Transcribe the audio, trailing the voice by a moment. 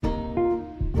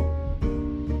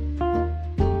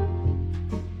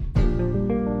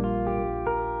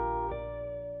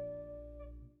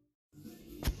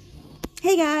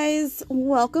Hey guys,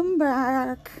 welcome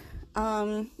back.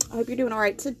 I hope you're doing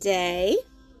alright today.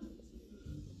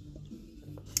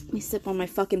 Let me sip on my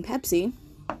fucking Pepsi.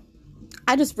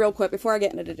 Real quick, before I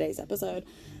get into today's episode.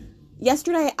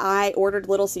 Yesterday, I ordered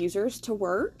Little Caesars to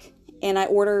work, and I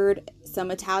ordered some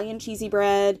Italian cheesy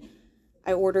bread.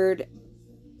 I ordered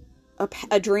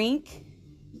a drink,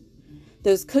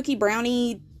 those cookie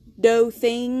brownie dough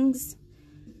things,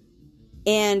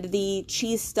 and the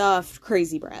cheese stuffed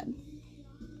crazy bread.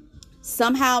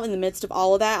 Somehow, in the midst of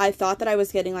all of that, I thought that I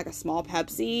was getting, a small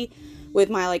Pepsi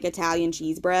with my, Italian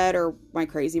cheese bread or my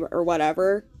crazy, or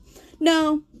whatever.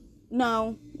 No.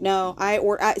 Somehow I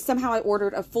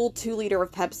ordered a full 2 liter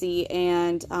of Pepsi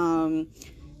and,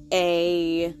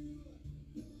 a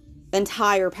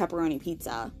entire pepperoni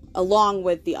pizza, along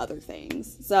with the other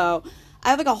things. So, I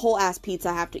have, a whole ass pizza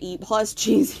I have to eat, plus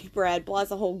cheesy bread,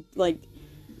 plus a whole, 2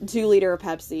 liter of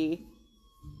Pepsi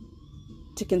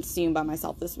to consume by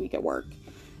myself this week at work.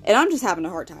 And I'm just having a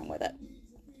hard time with it.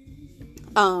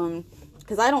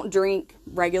 Because I don't drink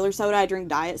regular soda, I drink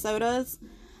diet sodas.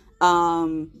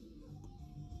 Where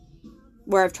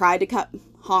I've tried to cut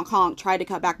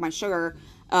back my sugar.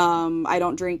 I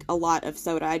don't drink a lot of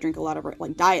soda. I drink a lot of,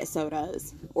 diet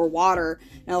sodas or water.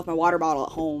 And I left my water bottle at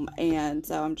home. And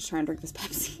so I'm just trying to drink this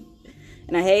Pepsi.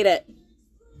 And I hate it.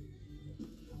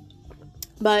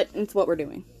 But it's what we're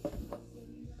doing.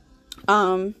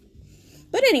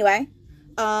 But anyway,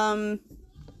 so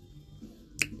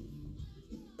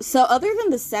other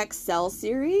than the Sex Cell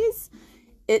series,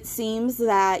 it seems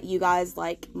that you guys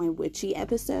like my witchy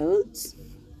episodes,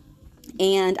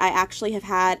 and I actually have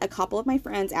had a couple of my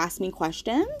friends ask me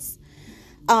questions,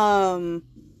 and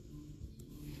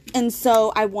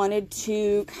so I wanted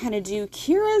to kind of do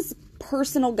Kira's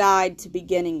personal guide to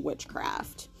beginning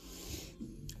witchcraft.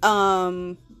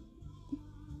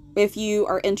 If you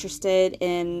are interested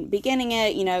in beginning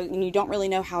it, and you don't really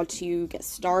know how to get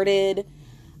started,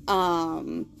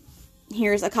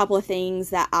 here's a couple of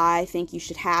things that I think you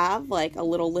should have, a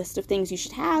little list of things you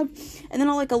should have, and then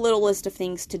a little list of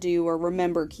things to do or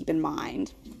remember, keep in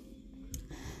mind.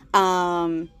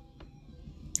 I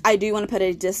do want to put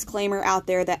a disclaimer out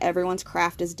there that everyone's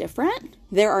craft is different.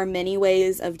 There are many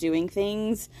ways of doing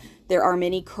things. There are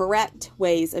many correct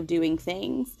ways of doing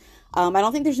things. I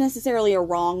don't think there's necessarily a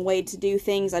wrong way to do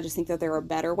things. I just think that there are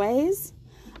better ways.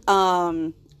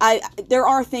 There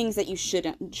are things that you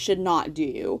should not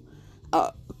do.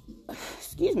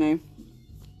 Excuse me.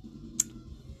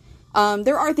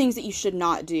 There are things that you should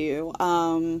not do.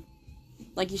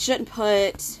 You shouldn't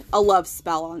put a love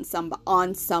spell on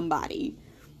somebody.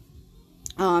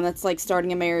 That's like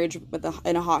starting a marriage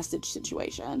in a hostage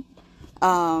situation.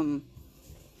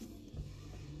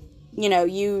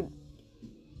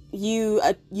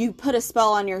 You put a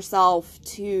spell on yourself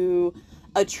to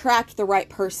attract the right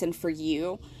person for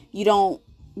you. You don't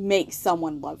make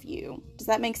someone love you. Does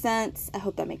that make sense? I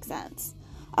hope that makes sense.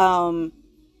 So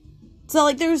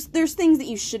there's things that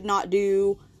you should not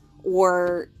do,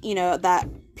 or, that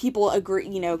people agree,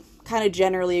 kind of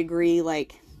generally agree,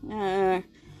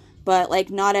 but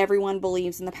not everyone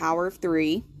believes in the power of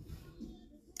 3.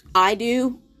 I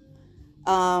do.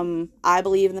 I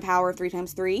believe in the power of 3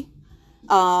 times 3.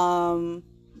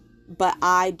 But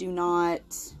I do not,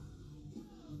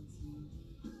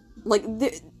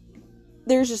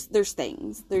 there's just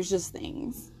things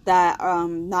that,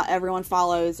 not everyone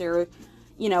follows or,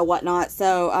 whatnot.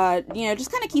 So,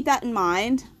 just kind of keep that in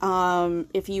mind.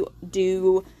 If you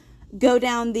do go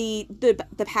down the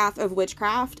path of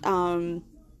witchcraft,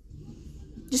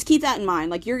 just keep that in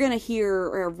mind. You're going to hear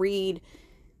or read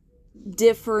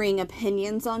differing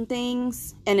opinions on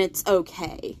things, and it's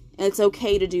okay. And it's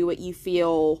okay to do what you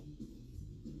feels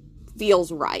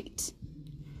right.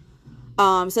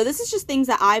 So this is just things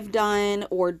that I've done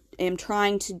or am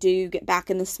trying to get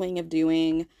back in the swing of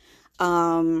doing.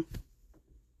 We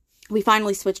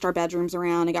finally switched our bedrooms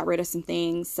around and got rid of some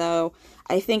things. So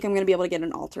I think I'm going to be able to get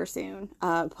an altar soon,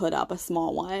 put up a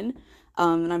small one.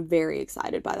 And I'm very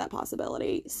excited by that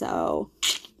possibility. So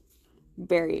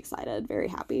very excited, very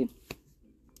happy.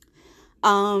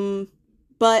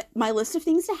 But my list of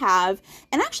things to have,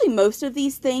 and actually most of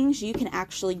these things you can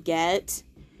actually get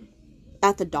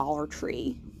at the Dollar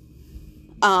Tree,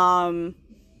 or,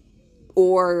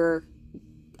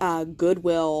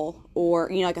 Goodwill,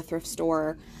 or, a thrift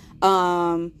store.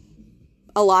 A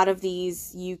lot of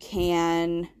these you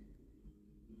can,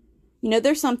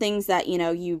 there's some things that,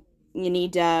 you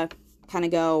need to kind of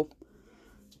go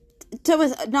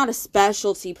to not a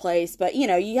specialty place, but,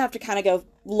 you have to kind of go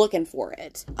looking for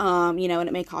it, and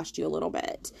it may cost you a little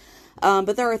bit.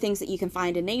 But there are things that you can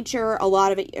find in nature. A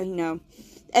lot of it,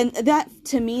 and that,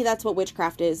 to me, that's what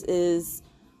witchcraft is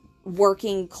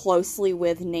working closely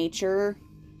with nature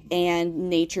and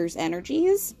nature's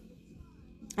energies.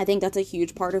 I think that's a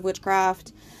huge part of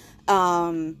witchcraft.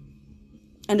 And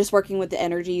just working with the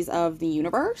energies of the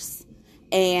universe.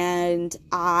 And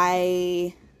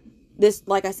like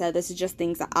I said, this is just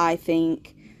things that I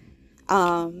think,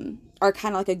 are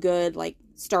kind of like a good, like,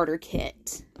 starter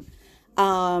kit.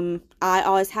 I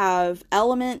always have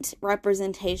element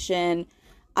representation.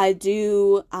 I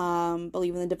do,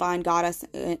 believe in the divine goddess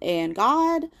and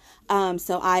God.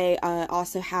 So I,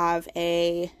 also have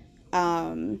I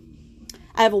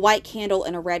have a white candle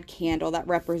and a red candle that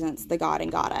represents the god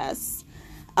and goddess.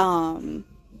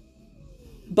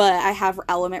 But I have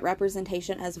element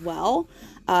representation as well,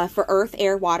 for earth,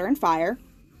 air, water, and fire.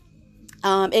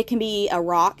 It can be a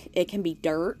rock, it can be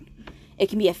dirt, it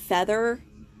can be a feather,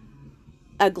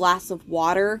 a glass of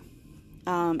water,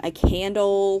 a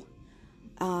candle,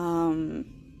 a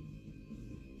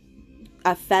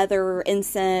feather,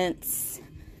 incense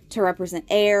to represent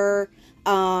air,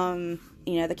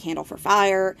 the candle for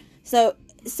fire. So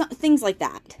things like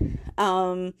that.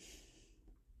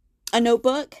 A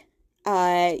notebook.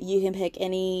 You can pick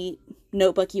any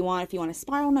notebook you want, if you want a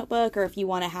spiral notebook, or if you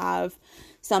want to have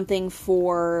something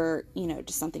for,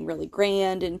 just something really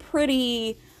grand and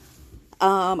pretty.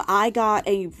 I got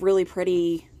a really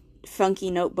pretty,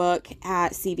 funky notebook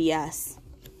at CVS,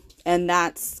 and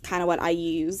that's kind of what I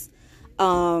use.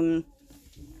 I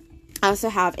also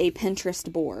have a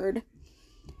Pinterest board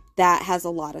that has a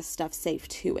lot of stuff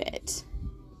saved to it.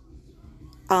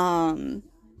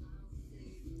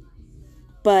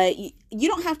 But you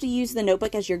don't have to use the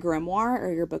notebook as your grimoire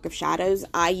or your book of shadows.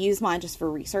 I use mine just for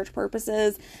research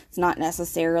purposes. It's not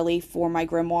necessarily for my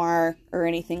grimoire or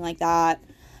anything like that.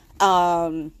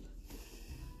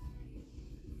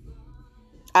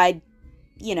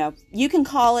 You can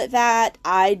call it that.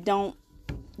 I don't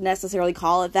necessarily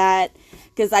call it that,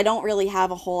 because I don't really have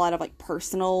a whole lot of, like,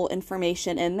 personal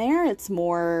information in there. It's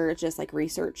more just, like,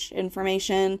 research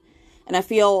information. And I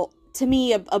feel, to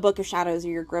me, a book of shadows or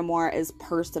your grimoire is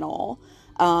personal.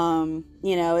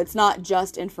 It's not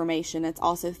just information. It's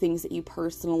also things that you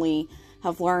personally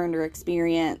have learned or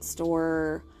experienced,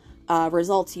 or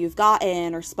results you've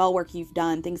gotten, or spell work you've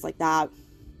done, things like that.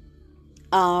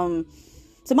 So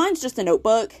mine's just a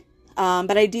notebook,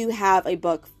 but I do have a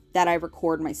book that I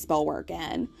record my spell work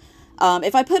in.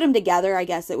 If I put them together, I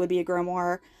guess it would be a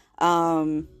grimoire,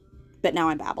 but now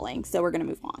I'm babbling, so we're going to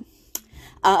move on.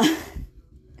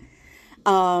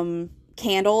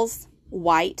 Candles,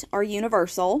 white, are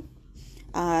universal,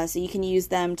 so you can use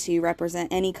them to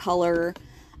represent any color.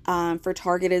 For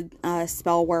targeted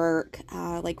spell work,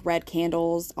 like red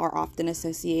candles are often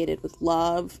associated with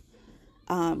love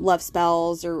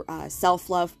spells, or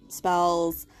self-love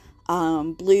spells.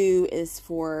 Blue is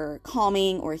for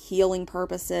calming or healing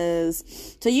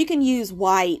purposes. So you can use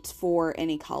white for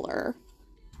any color.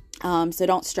 So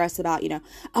don't stress about,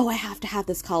 I have to have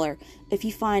this color. If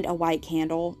you find a white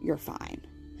candle, you're fine.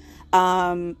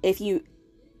 And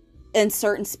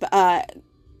certain spells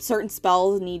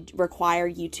require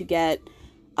you to get,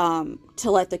 to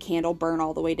let the candle burn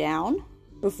all the way down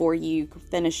before you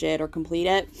finish it or complete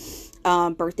it.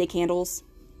 Birthday candles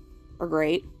are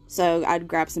great. So I'd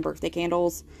grab some birthday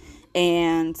candles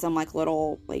and some, like,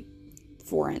 little, like,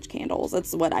 4-inch candles.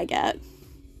 That's what I get.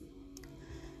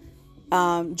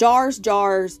 Jars. You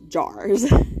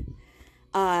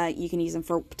can use them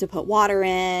to put water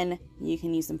in. You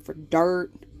can use them for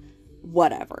dirt,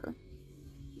 whatever.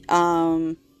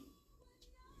 You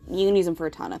can use them for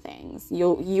a ton of things.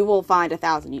 You will find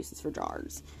 1,000 uses for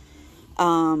jars.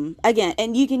 Again,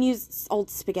 and you can use old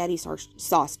spaghetti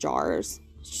sauce jars.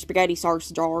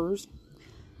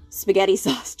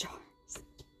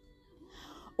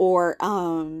 Or,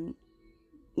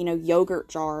 yogurt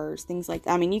jars, things like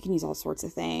that. I mean, you can use all sorts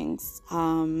of things.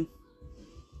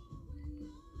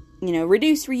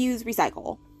 Reduce, reuse,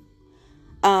 recycle.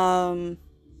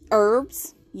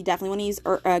 Herbs. You definitely want to use,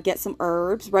 get some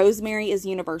herbs. Rosemary is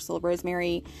universal.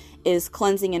 Rosemary is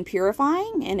cleansing and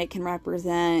purifying, and it can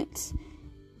represent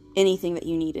anything that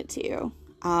you need it to.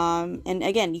 And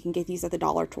again, you can get these at the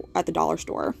dollar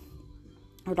store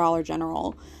or Dollar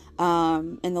General,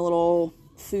 in the little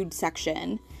food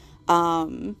section.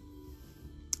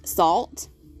 Salt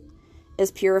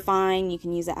is purifying. You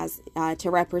can use it as, to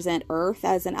represent earth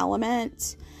as an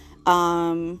element.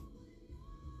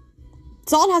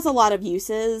 Salt has a lot of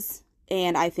uses,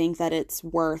 and I think that it's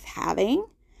worth having,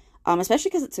 especially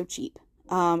because it's so cheap.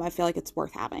 I feel like it's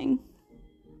worth having.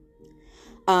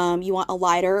 You want a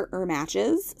lighter or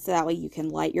matches, so that way you can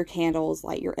light your candles,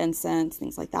 light your incense,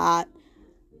 things like that.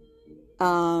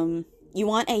 You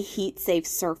want a heat-safe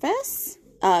surface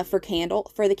for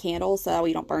the candle so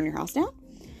you don't burn your house down.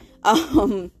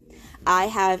 I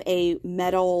have a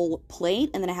metal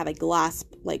plate, and then I have a glass,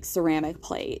 like, ceramic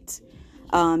plate,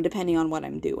 depending on what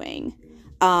I'm doing.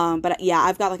 But yeah,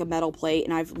 I've got like a metal plate,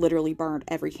 and I've literally burned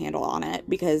every candle on it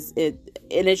because it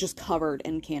is just covered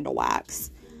in candle wax.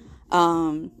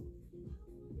 So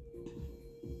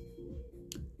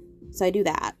I do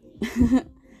that.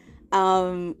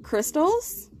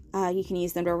 Crystals, you can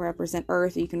use them to represent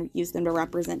earth. You can use them to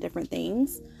represent different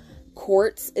things.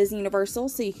 Quartz is universal,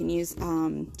 so you can use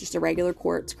just a regular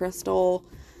quartz crystal.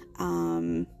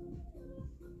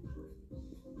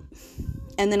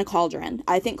 And then a cauldron.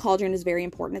 I think cauldron is very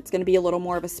important. It's going to be a little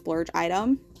more of a splurge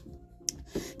item.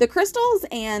 The crystals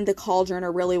and the cauldron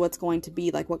are really what's going to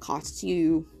be like what costs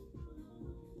you,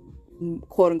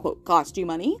 quote unquote, cost you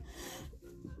money.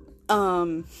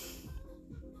 I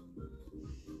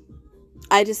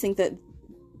just think that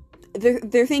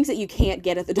they're things that you can't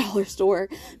get at the dollar store,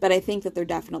 but I think that they're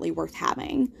definitely worth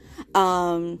having.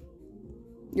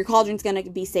 Your cauldron's going to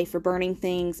be safe for burning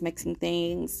things, mixing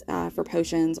things, for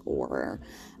potions, or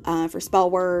for spell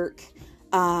work.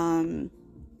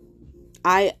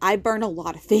 I burn a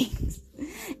lot of things.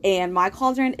 And my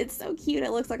cauldron, it's so cute.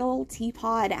 It looks like a little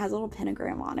teapot. It has a little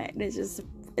pentagram on it. And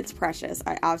it's precious.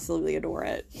 I absolutely adore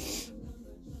it.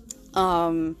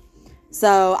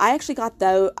 So I actually got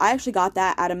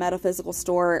that at a metaphysical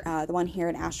store. The one here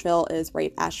in Asheville is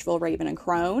Asheville, Raven, and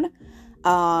Crone.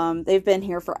 They've been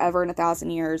here forever and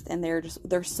 1,000 years, and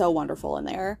they're so wonderful in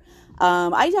there.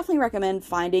 I definitely recommend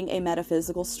finding a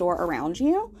metaphysical store around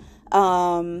you.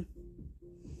 By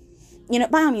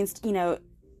all means,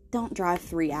 don't drive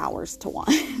 3 hours to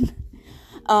one.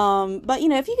 But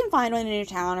if you can find one in your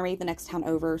town or maybe the next town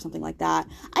over or something like that,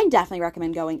 I definitely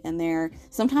recommend going in there.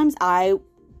 Sometimes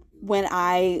when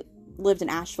I lived in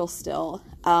Asheville still,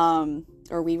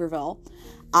 or Weaverville,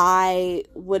 I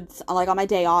would, like, on my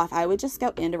day off, I would just go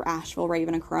into Asheville,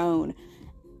 Raven, and Crone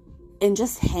and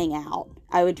just hang out.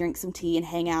 I would drink some tea and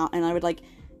hang out, and I would,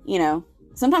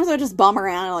 sometimes I would just bum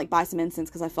around and, buy some incense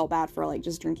because I felt bad for,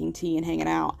 just drinking tea and hanging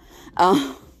out.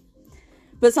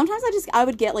 But sometimes I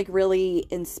would get, really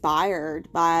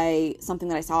inspired by something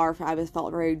that I saw, or I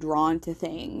felt very drawn to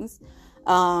things.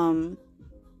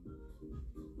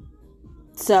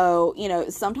 So,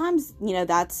 sometimes,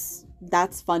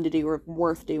 that's fun to do or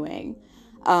worth doing.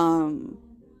 I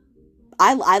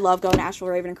love going to Asheville,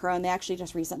 Raven, and Crone. They actually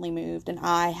just recently moved, and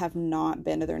I have not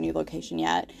been to their new location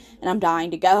yet, and I'm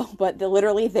dying to go, but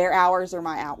literally their hours are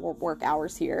my work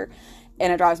hours here,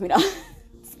 and it drives me nuts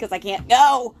because I can't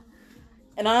go,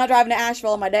 and I'm not driving to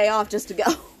Asheville on my day off just to go.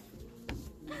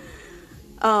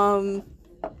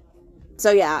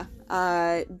 So yeah,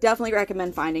 definitely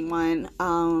recommend finding one,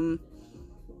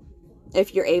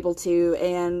 if you're able to,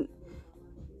 and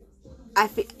I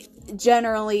think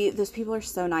generally those people are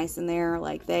so nice in there.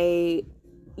 There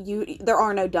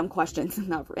are no dumb questions in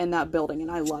that building, and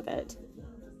I love it.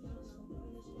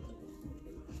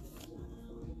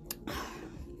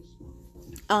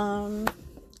 Some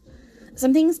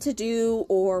things to do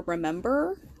or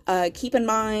remember. Keep in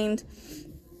mind,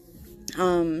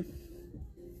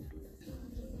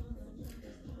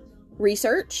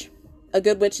 research. A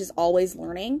good witch is always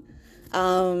learning.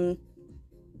 I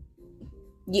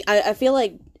feel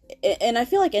like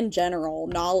in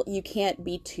general, you can't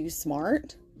be too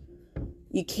smart.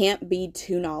 You can't be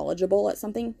too knowledgeable at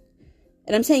something.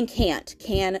 And I'm saying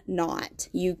cannot.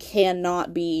 You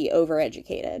cannot be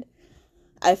overeducated.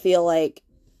 I feel like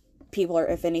people are,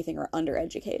 if anything, are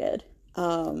undereducated.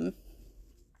 So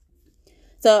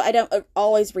I don't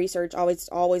always research,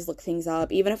 always look things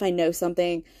up. Even if I know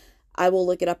something, I will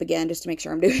look it up again just to make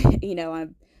sure I'm doing,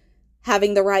 I'm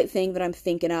having the right thing that I'm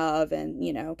thinking of,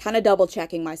 and, kind of double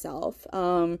checking myself.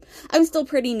 I'm still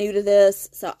pretty new to this,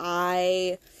 so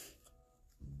I'm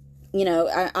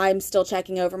still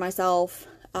checking over myself.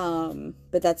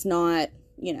 But that's not,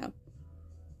 you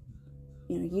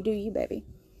do you, baby.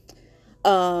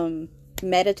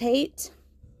 Meditate,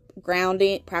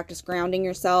 practice grounding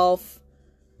yourself.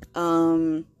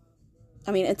 It's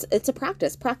a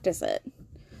practice it.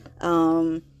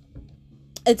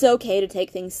 It's okay to take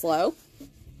things slow.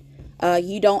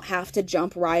 You don't have to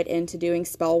jump right into doing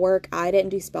spell work. I didn't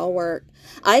do spell work.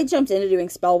 I jumped into doing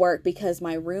spell work because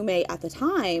my roommate at the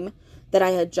time that I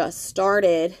had just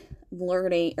started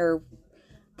learning or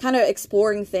kind of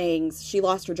exploring things, she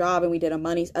lost her job, and we did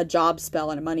a job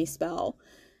spell and a money spell.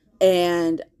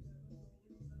 And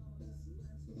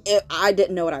I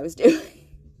didn't know what I was doing.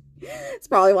 It's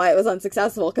probably why it was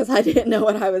unsuccessful, because I didn't know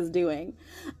what I was doing.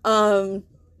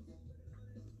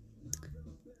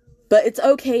 But it's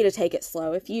okay to take it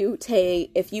slow. If you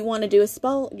want to do a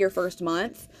spell your first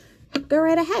month, go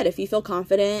right ahead. If you feel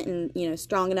confident and,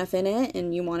 strong enough in it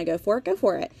and you want to go for it, go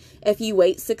for it. If you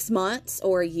wait 6 months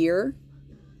or a year,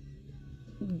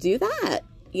 do that.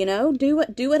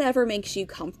 Do whatever makes you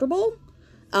comfortable.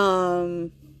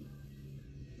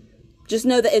 Just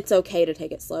know that it's okay to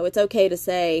take it slow. It's okay to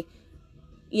say,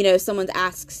 someone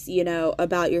asks,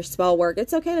 about your spell work.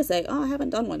 It's okay to say, oh, I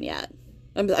haven't done one yet.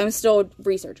 I'm still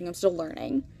researching. I'm still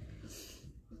learning.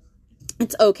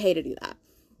 It's okay to do that.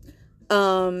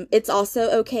 It's also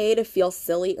okay to feel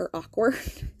silly or awkward.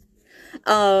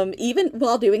 Even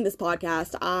while doing this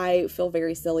podcast, I feel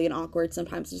very silly and awkward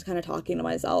sometimes, just kind of talking to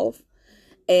myself.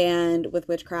 And with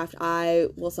witchcraft, I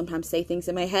will sometimes say things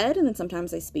in my head, and then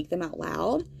sometimes I speak them out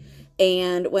loud.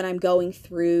 And when I'm going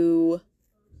through,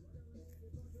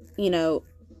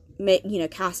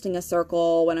 casting a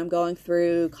circle, when I'm going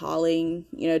through calling,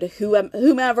 to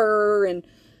whomever, and,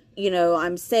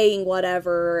 I'm saying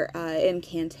whatever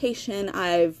incantation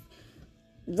I've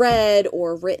read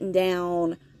or written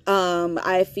down,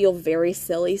 I feel very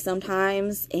silly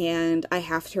sometimes, and I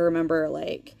have to remember,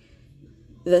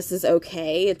 this is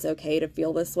okay. It's okay to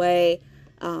feel this way.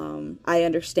 I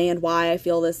understand why I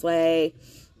feel this way.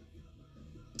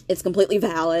 It's completely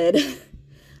valid.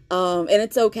 And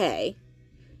it's okay.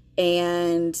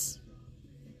 And,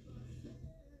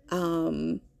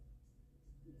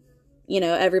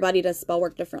 everybody does spell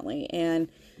work differently. And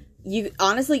you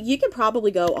could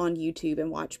probably go on YouTube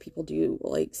and watch people do,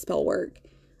 spell work.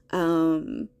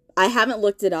 I haven't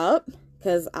looked it up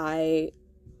because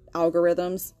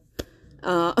algorithms.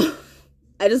 I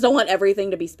just don't want everything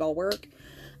to be spell work.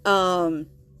 But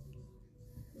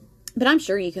I'm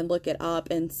sure you can look it up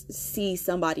and see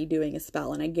somebody doing a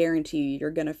spell, and I guarantee you're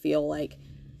gonna feel like,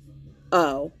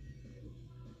 oh,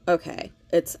 okay,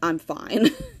 I'm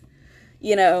fine.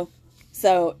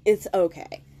 So it's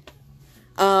okay.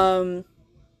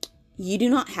 You do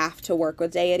not have to work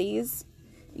with deities.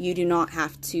 You do not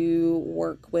have to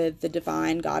work with the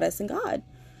divine goddess and God.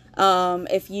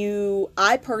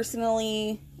 I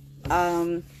personally,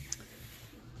 have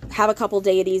a couple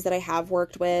deities that I have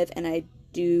worked with, and I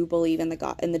do believe in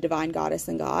the divine goddess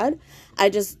and God.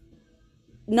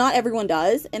 Not everyone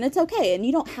does, and it's okay, and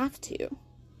you don't have to.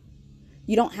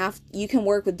 You can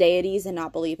work with deities and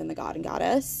not believe in the God and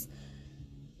goddess.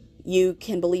 You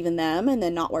can believe in them and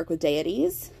then not work with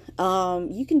deities.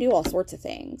 You can do all sorts of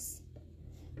things.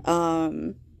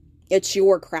 It's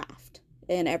your craft,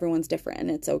 and everyone's different,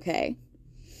 and it's okay.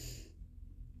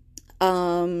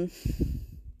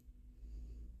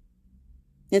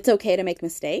 It's okay to make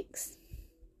mistakes.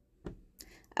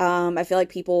 I feel like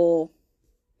people,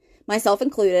 myself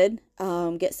included,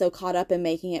 get so caught up in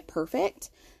making it perfect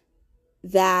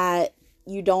that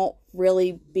you don't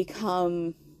really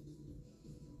become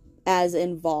as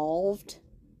involved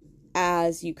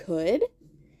as you could.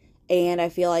 And I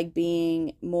feel like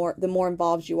the more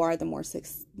involved you are, the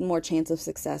more chance of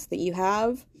success that you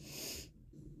have.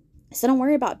 So don't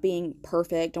worry about being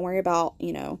perfect. Don't worry about,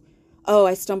 oh,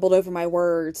 I stumbled over my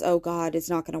words. Oh God, it's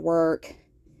not going to work.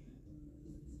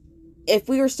 If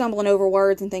we were stumbling over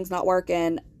words and things not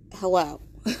working, hello.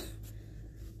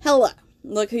 Hello.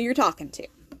 Look who you're talking to.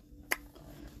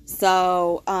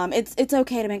 So, it's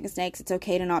okay to make mistakes. It's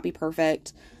okay to not be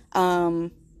perfect.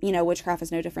 Witchcraft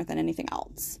is no different than anything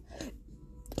else.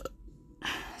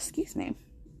 Excuse me.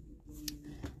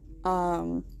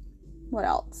 What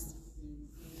else?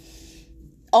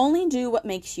 Only do what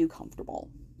makes you comfortable.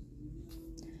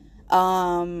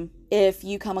 If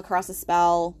you come across a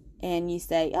spell and you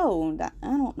say, oh, I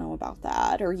don't know about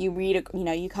that, or you read,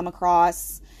 you come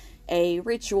across a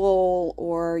ritual,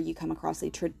 or you come across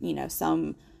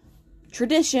some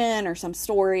tradition or some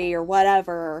story or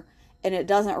whatever, and it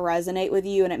doesn't resonate with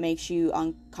you and it makes you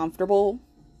uncomfortable,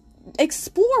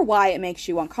 explore why it makes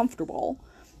you uncomfortable,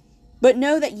 but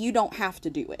know that you don't have to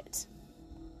do it.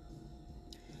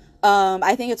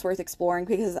 I think it's worth exploring,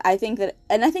 because I think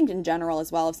in general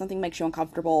as well, if something makes you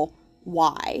uncomfortable,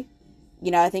 why?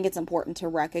 I think it's important to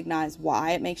recognize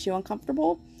why it makes you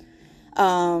uncomfortable.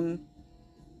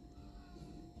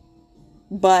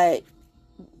 But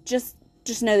just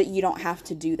know that you don't have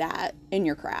to do that in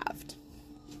your craft,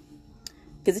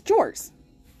 because it's yours.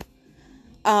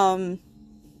 I'm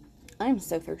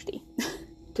so thirsty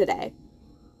today.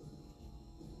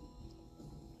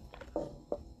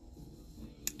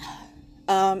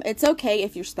 It's okay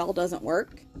if your spell doesn't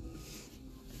work.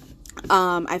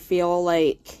 I feel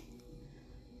like,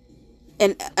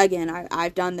 and again,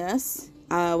 I've done this,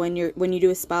 when you do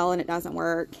a spell and it doesn't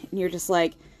work, and you're just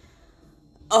like,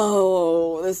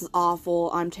 oh, this is awful,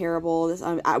 I'm terrible,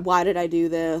 why did I do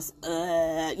this?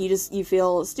 You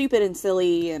feel stupid and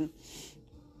silly and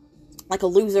like a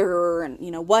loser and,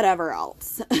 whatever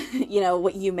else,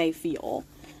 what you may feel.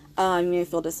 You may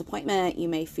feel disappointment, you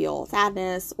may feel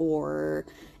sadness or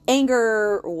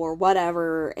anger or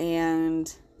whatever,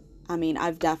 and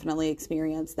I've definitely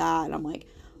experienced that, and I'm like,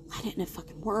 why didn't it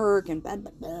fucking work, and blah,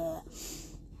 blah, blah.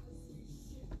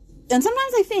 And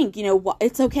sometimes I think,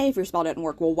 it's okay if your spell didn't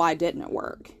work. Well, why didn't it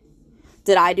work?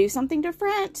 Did I do something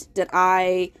different? Did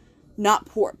I not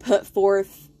put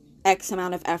forth X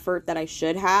amount of effort that I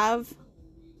should have?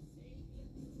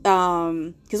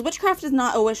 Because witchcraft is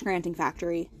not a wish granting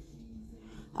factory.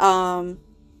 You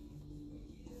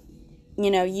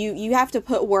have to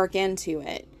put work into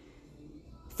it.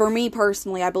 For me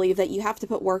personally, I believe that you have to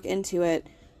put work into it.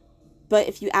 But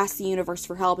if you ask the universe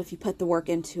for help, if you put the work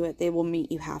into it, they will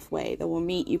meet you halfway. They will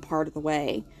meet you part of the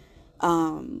way,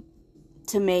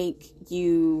 to make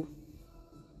you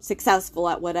successful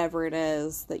at whatever it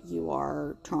is that you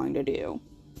are trying to do.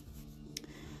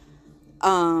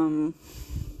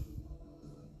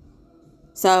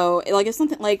 So, like, it's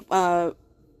something like,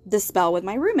 this spell with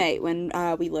my roommate when,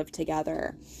 we lived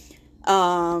together.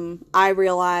 I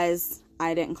realized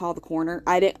I didn't call the corner.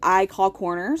 I call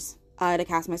corners, to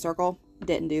cast my circle.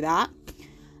 Didn't do that.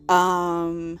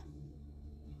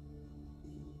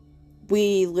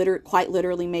 We quite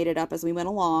literally made it up as we went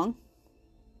along.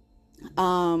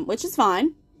 Which is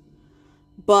fine.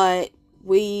 But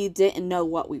we didn't know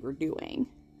what we were doing.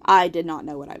 I did not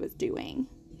know what I was doing.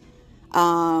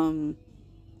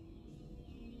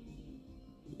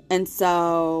 And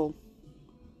so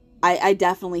I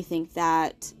definitely think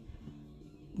that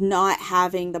not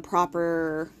having the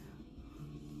proper,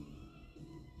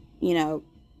 having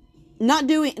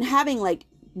like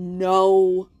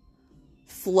no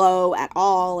flow at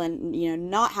all, and,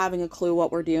 not having a clue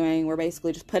what we're doing. We're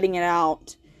basically just putting it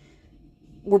out.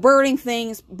 We're burning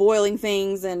things, boiling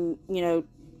things, and,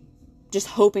 just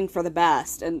hoping for the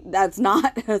best. And that's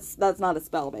not a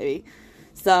spell, baby.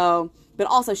 So, but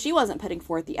also she wasn't putting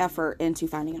forth the effort into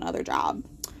finding another job.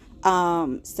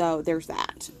 So there's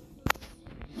that.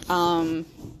 I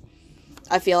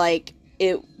feel like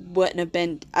it wouldn't have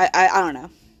been, I don't know.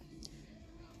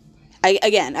 I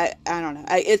don't know.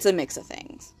 It's a mix of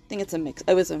things. I think it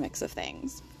was a mix of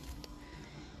things.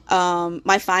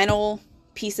 My final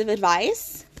piece of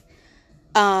advice,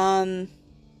 of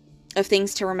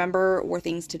things to remember or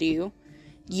things to do.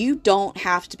 You don't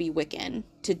have to be Wiccan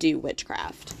to do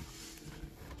witchcraft.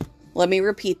 Let me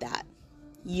repeat that.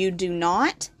 You do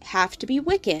not have to be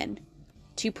Wiccan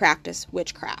to practice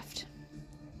witchcraft.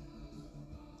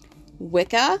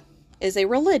 Wicca is a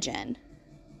religion.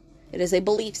 It is a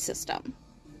belief system.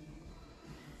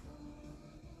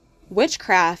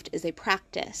 Witchcraft is a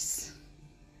practice.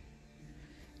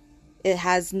 It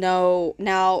has now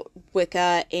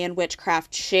Wicca and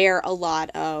witchcraft share a lot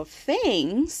of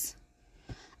things.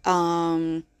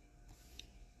 But,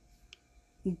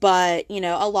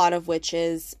 a lot of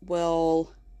witches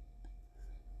will,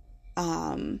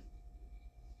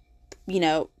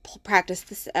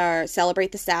 practice or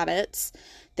celebrate the Sabbats.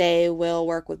 They will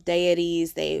work with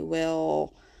deities. They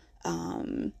will,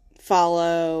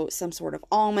 follow some sort of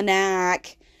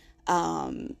almanac.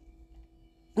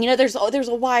 There's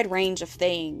a wide range of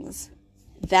things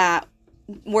that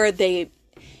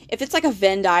if it's like a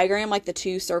Venn diagram, like the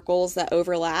two circles that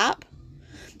overlap,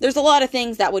 there's a lot of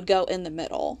things that would go in the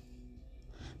middle.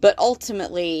 But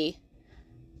ultimately,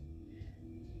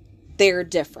 they're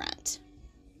different.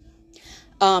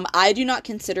 I do not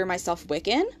consider myself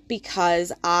Wiccan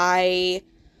because I'll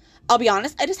be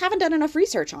honest, I just haven't done enough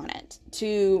research on it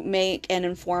to make an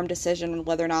informed decision on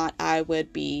whether or not I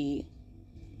would be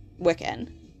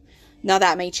Wiccan. Now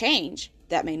that may change.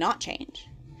 That may not change.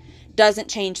 Doesn't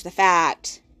change the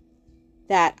fact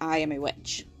that I am a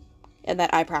witch and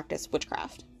that I practice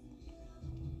witchcraft.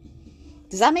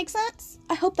 Does that make sense?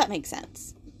 I hope that makes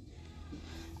sense.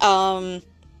 Now,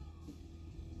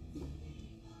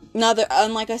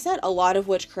 like I said, a lot of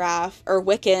witchcraft or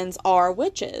Wiccans are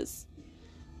witches,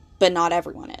 but not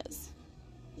everyone is.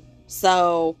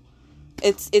 So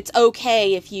it's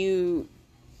okay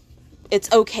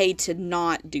it's okay to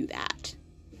not do that.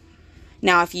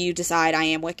 Now, if you decide I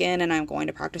am Wiccan and I'm going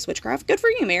to practice witchcraft, good for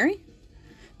you, Mary.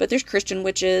 But there's Christian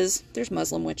witches, there's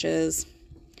Muslim witches,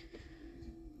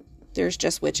 there's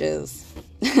just witches.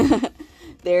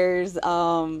 There's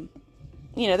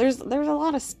there's a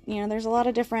lot of, there's a lot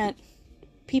of different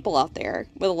people out there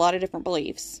with a lot of different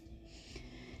beliefs.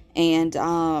 And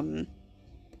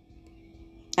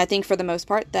I think for the most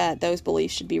part that those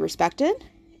beliefs should be respected,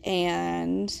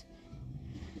 and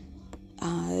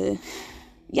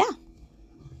Yeah.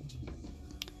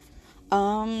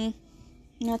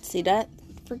 Let's see, did I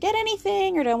forget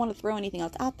anything, or do I want to throw anything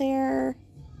else out there?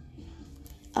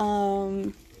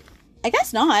 I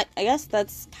guess not. I guess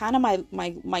that's kind of my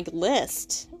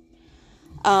list.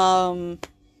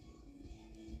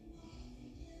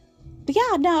 But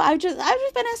yeah, no, I've just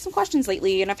been asked some questions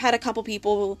lately, and I've had a couple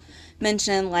people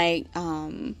mention, like,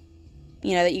 that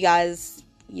you guys,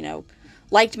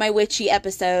 liked my witchy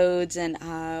episodes, and,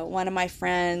 one of my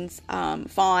friends,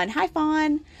 Fawn, hi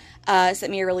Fawn,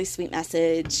 sent me a really sweet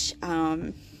message,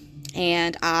 and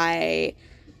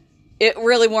it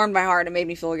really warmed my heart and made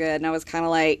me feel good, and I was kind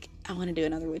of like, I want to do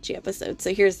another witchy episode,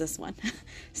 so here's this one.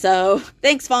 So,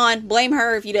 thanks Fawn, blame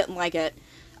her if you didn't like it.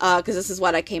 Because this is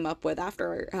what I came up with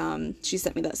after she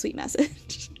sent me that sweet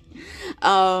message.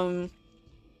 But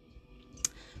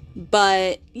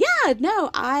yeah,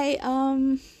 no, I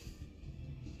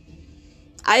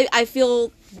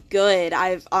feel good.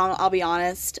 I'll be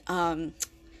honest. I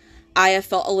have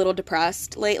felt a little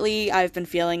depressed lately. I've been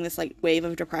feeling this like wave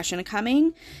of depression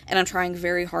coming, and I'm trying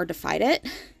very hard to fight it.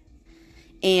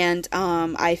 And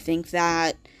I think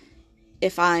that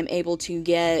if I'm able to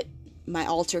get my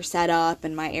altar set up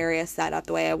and my area set up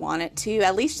the way I want it to,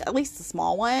 at least the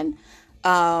small one,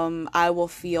 I will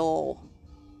feel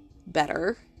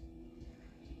better.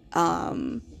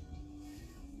 I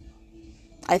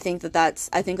think that's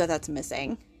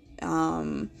missing.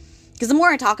 Because the more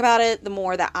I talk about it, the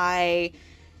more that I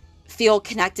feel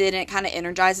connected, and it kind of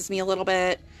energizes me a little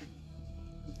bit.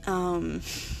 So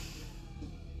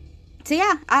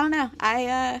yeah, I don't know.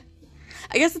 I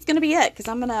guess it's gonna be it, because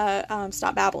I'm gonna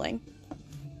stop babbling.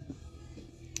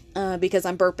 Because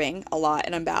I'm burping a lot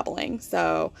and I'm babbling.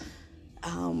 So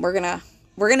we're gonna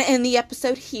end the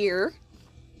episode here.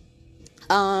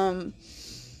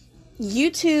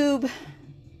 YouTube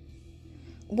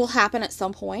will happen at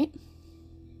some point.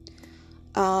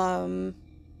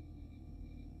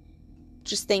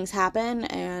 Just things happen,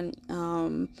 and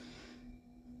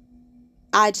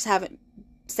I just haven't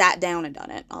sat down and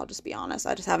done it. I'll just be honest.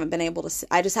 I just haven't been able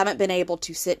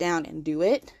to sit down and do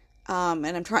it. And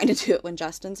I'm trying to do it when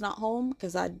Justin's not home,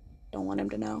 because I don't want him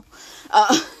to know.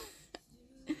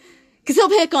 Because he'll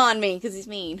pick on me, because he's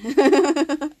mean.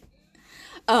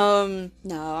 No,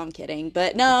 I'm kidding.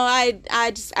 But no, I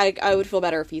would feel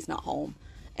better if he's not home.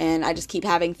 And I just keep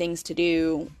having things to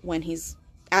do when he's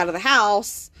out of the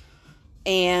house.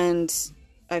 And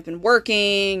I've been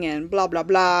working and blah, blah,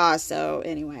 blah. So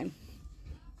anyway,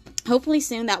 hopefully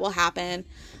soon that will happen.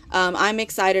 I'm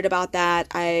excited about that.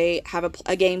 I have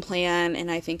a game plan,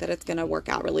 and I think that it's going to work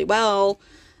out really well.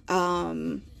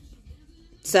 So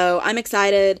I'm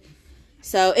excited.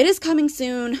 So it is coming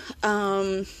soon.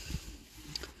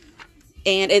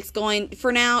 And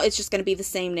for now, it's just going to be the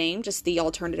same name, just the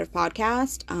Alternative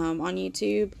Podcast, on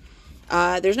YouTube.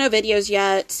 There's no videos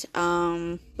yet.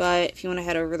 But if you want to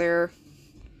head over there,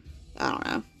 I don't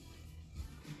know.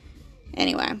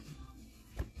 Anyway.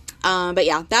 But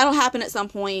yeah, that'll happen at some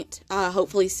point,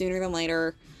 hopefully sooner than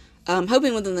later.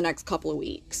 Hoping within the next couple of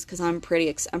weeks, because I'm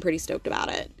pretty stoked about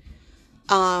it.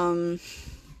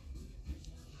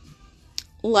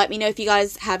 Let me know if you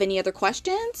guys have any other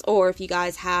questions, or if you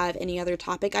guys have any other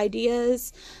topic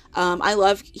ideas. I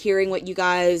love hearing what you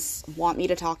guys want me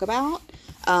to talk about.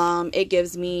 It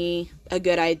gives me a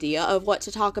good idea of what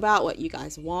to talk about, what you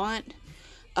guys want.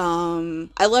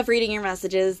 I love reading your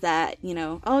messages that,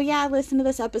 oh yeah, I listened to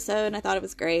this episode and I thought it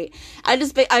was great.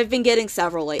 I've been getting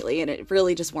several lately, and it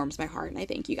really just warms my heart, and I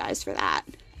thank you guys for that.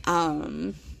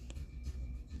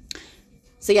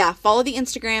 So yeah, follow the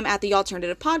Instagram at The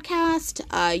Alternative Podcast.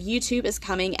 YouTube is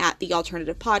coming at The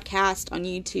Alternative Podcast on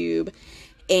YouTube.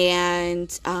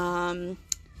 And,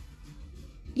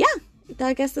 yeah,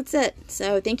 I guess that's it.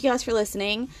 So thank you guys for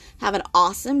listening. Have an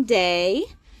awesome day.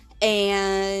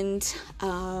 And,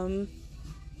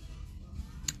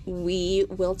 we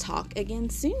will talk again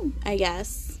soon, I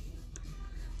guess.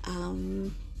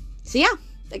 So yeah,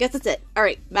 I guess that's it. All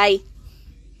right, bye.